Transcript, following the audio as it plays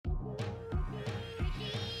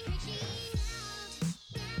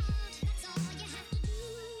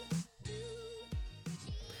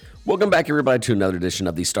Welcome back, everybody, to another edition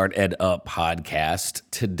of the Start Ed Up podcast.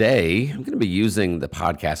 Today, I'm going to be using the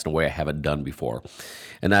podcast in a way I haven't done before,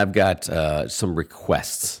 and I've got some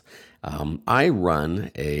requests. I run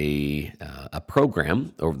a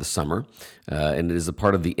program over the summer, and it is a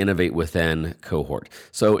part of the Innovate Within cohort.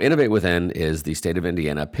 So Innovate Within is the state of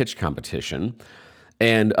Indiana pitch competition.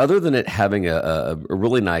 And other than it having a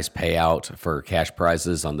really nice payout for cash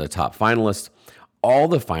prizes on the top finalists, all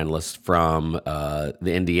the finalists from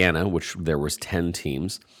the Indiana, which there was 10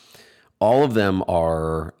 teams, all of them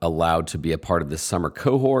are allowed to be a part of this summer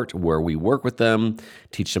cohort where we work with them,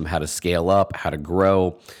 teach them how to scale up, how to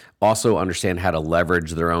grow, also understand how to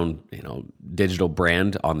leverage their own, digital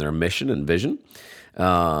brand on their mission and vision.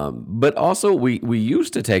 But also we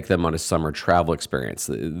used to take them on a summer travel experience.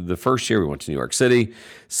 The first year we went to New York City.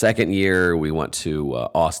 Second year we went to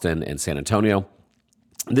Austin and San Antonio.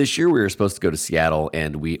 This year we were supposed to go to Seattle,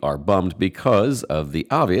 and we are bummed because of the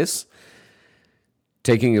obvious.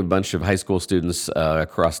 Taking a bunch of high school students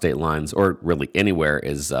across state lines, or really anywhere,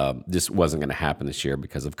 is just wasn't going to happen this year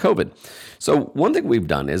because of COVID. So one thing we've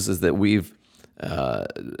done is that we've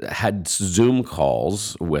had Zoom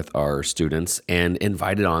calls with our students and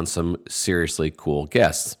invited on some seriously cool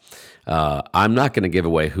guests. I'm not going to give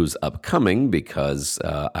away who's upcoming because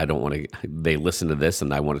I don't want to. They listen to this,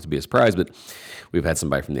 and I want it to be a surprise. But we've had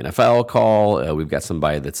somebody from the NFL call. We've got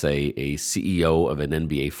somebody that's a CEO of an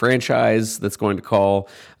NBA franchise that's going to call.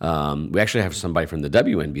 We actually have somebody from the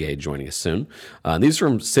WNBA joining us soon. These are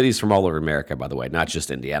from cities from all over America, by the way, not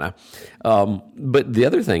just Indiana. But the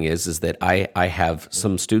other thing is that I have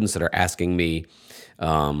some students that are asking me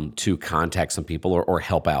to contact some people or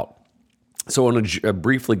help out. So I want to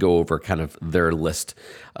briefly go over kind of their list,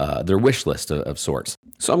 their wish list of sorts.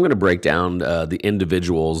 So I'm going to break down the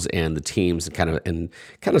individuals and the teams and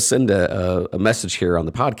kind of send a message here on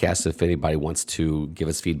the podcast if anybody wants to give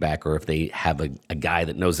us feedback or if they have a guy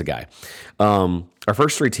that knows a guy. Our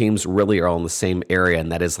first three teams really are all in the same area,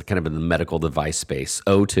 and that is kind of in the medical device space.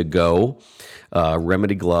 O2Go,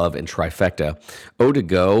 Remedy Glove, and Trifecta.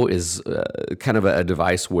 O2Go is kind of a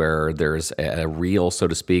device where there's a reel, so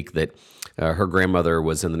to speak, that her grandmother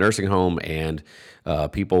was in the nursing home, and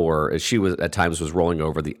she was at times was rolling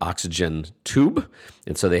over the oxygen tube,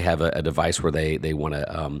 and so they have a device where they want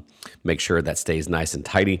to make sure that stays nice and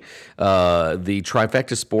tidy. The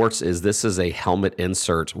Trifecta Sports this is a helmet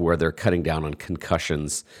insert where they're cutting down on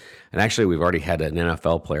concussions. And actually, we've already had an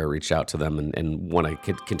NFL player reach out to them and want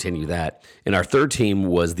to continue that. And our third team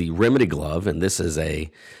was the Remedy Glove, and this is a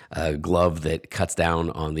glove that cuts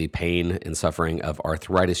down on the pain and suffering of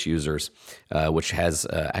arthritis users, which has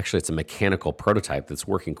actually it's a mechanical prototype that's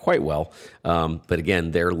working quite well. But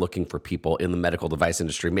again, they're looking for people in the medical device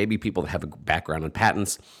industry, maybe people that have a background in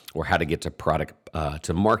patents or how to get to product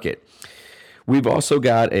to market. We've also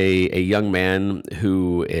got a young man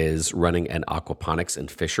who is running an aquaponics and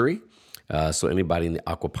fishery. So anybody in the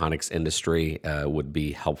aquaponics industry would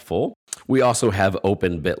be helpful. We also have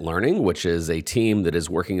Open Bit Learning, which is a team that is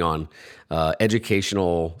working on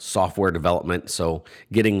educational software development. So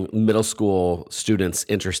getting middle school students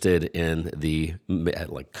interested in the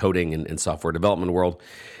coding and software development world.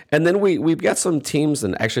 And then we've got some teams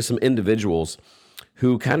and actually some individuals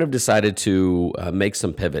who kind of decided to make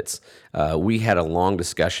some pivots. We had a long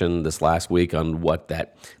discussion this last week on what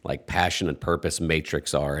that passion and purpose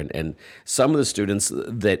matrix are. And some of the students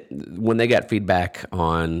that when they got feedback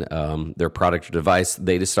on their product or device,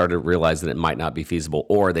 they just started to realize that it might not be feasible,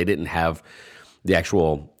 or they didn't have the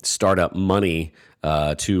actual startup money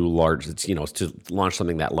to launch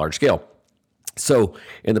something that large scale. So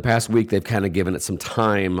in the past week, they've kind of given it some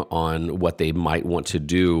time on what they might want to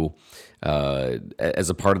do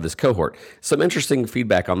as a part of this cohort. Some interesting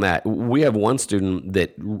feedback on that. We have one student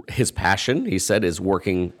that his passion, he said, is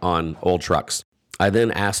working on old trucks. I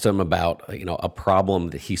then asked him about a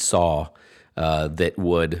problem that he saw that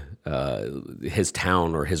would his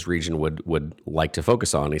town or his region would like to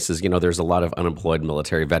focus on. He says, there's a lot of unemployed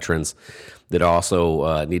military veterans that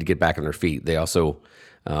also need to get back on their feet. They also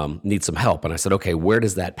need some help. And I said, okay, where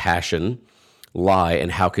does that passion lie, and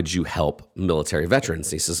how could you help military veterans?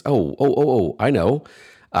 And he says, I know.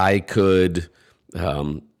 I could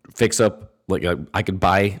fix up, I could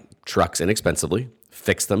buy trucks inexpensively,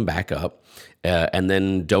 fix them back up, and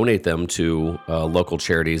then donate them to local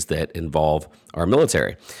charities that involve our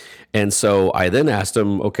military. And so I then asked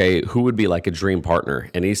him, okay, who would be like a dream partner?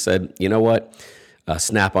 And he said, you know what?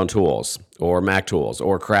 Snap-on Tools or Mac Tools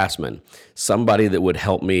or Craftsman, somebody that would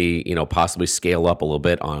help me, possibly scale up a little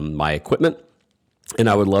bit on my equipment. And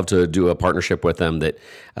I would love to do a partnership with them that,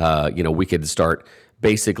 we could start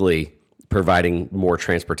basically providing more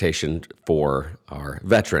transportation for our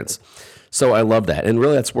veterans. So I love that. And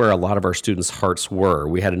really, that's where a lot of our students' hearts were.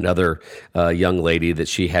 We had another young lady that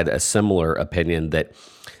she had a similar opinion that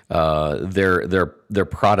their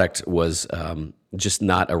product was just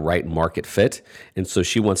not a right market fit. And so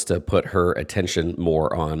she wants to put her attention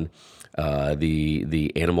more on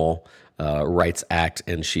the Animal Rights Act.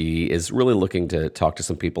 And she is really looking to talk to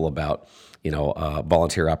some people about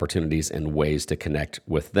volunteer opportunities and ways to connect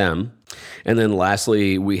with them. And then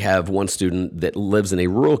lastly, we have one student that lives in a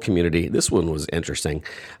rural community. This one was interesting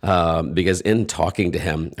because in talking to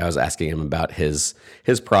him, I was asking him about his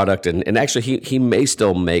product, and actually he may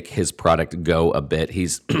still make his product go a bit.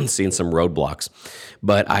 He's seen some roadblocks.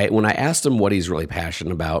 But when I asked him what he's really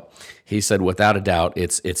passionate about, he said, without a doubt,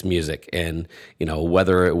 it's music. And,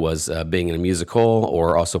 whether it was being in a musical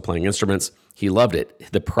or also playing instruments, he loved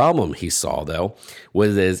it. The problem he saw, though,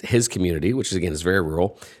 was his community, which again is very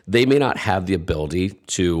rural, they may not have the ability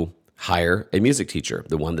to hire a music teacher.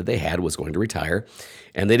 The one that they had was going to retire,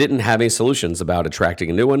 and they didn't have any solutions about attracting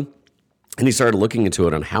a new one. And he started looking into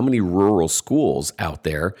it on how many rural schools out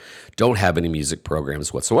there don't have any music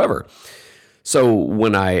programs whatsoever. So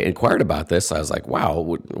when I inquired about this, I was like, wow,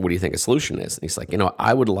 what do you think a solution is? And he's like,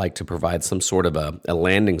 I would like to provide some sort of a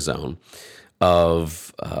landing zone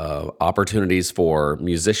of opportunities for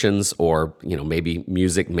musicians or, maybe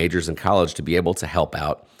music majors in college to be able to help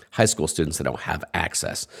out high school students that don't have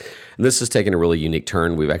access. And this has taken a really unique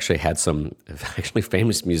turn. We've actually had some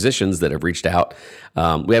famous musicians that have reached out.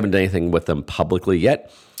 We haven't done anything with them publicly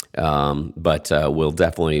yet. But we'll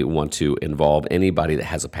definitely want to involve anybody that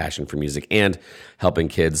has a passion for music and helping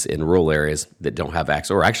kids in rural areas that don't have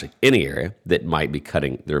access, or actually any area that might be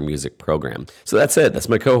cutting their music program. So that's it. That's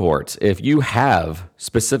my cohort. If you have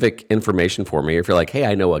specific information for me, if you're like, hey,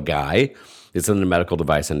 I know a guy that's in the medical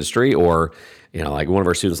device industry, or like one of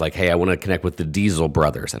our students like, hey, I want to connect with the Diesel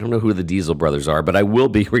Brothers. I don't know who the Diesel Brothers are, but I will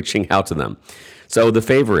be reaching out to them. So the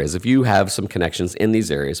favor is, if you have some connections in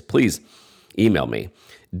these areas, please email me.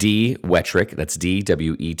 D. Wettrick, that's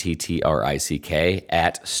DWETTRICK,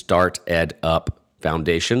 at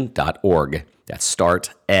startedupfoundation.org. That's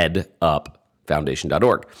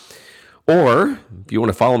startedupfoundation.org. Or if you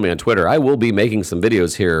want to follow me on Twitter, I will be making some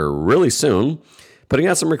videos here really soon, putting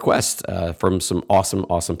out some requests from some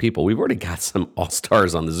awesome people. We've already got some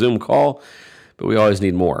all-stars on the Zoom call, but we always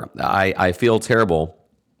need more. I feel terrible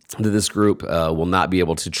that this group will not be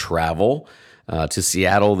able to travel to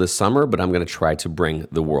Seattle this summer, but I'm going to try to bring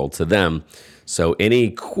the world to them. So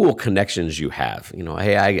any cool connections you have,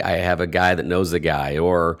 hey, I have a guy that knows a guy,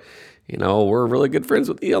 or, we're really good friends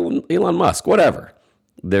with Elon Musk, whatever.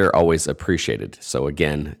 They're always appreciated. So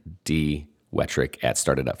again, D. Wettrick at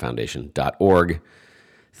startedupfoundation.org.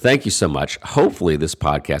 Thank you so much. Hopefully this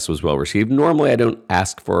podcast was well received. Normally I don't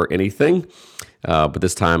ask for anything, but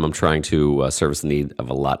this time I'm trying to service the need of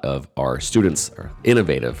a lot of our students, our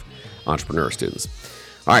innovative entrepreneur students.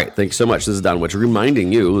 All right. Thank you so much. This is Don Witcher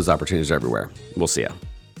reminding you there's opportunities everywhere. We'll see you.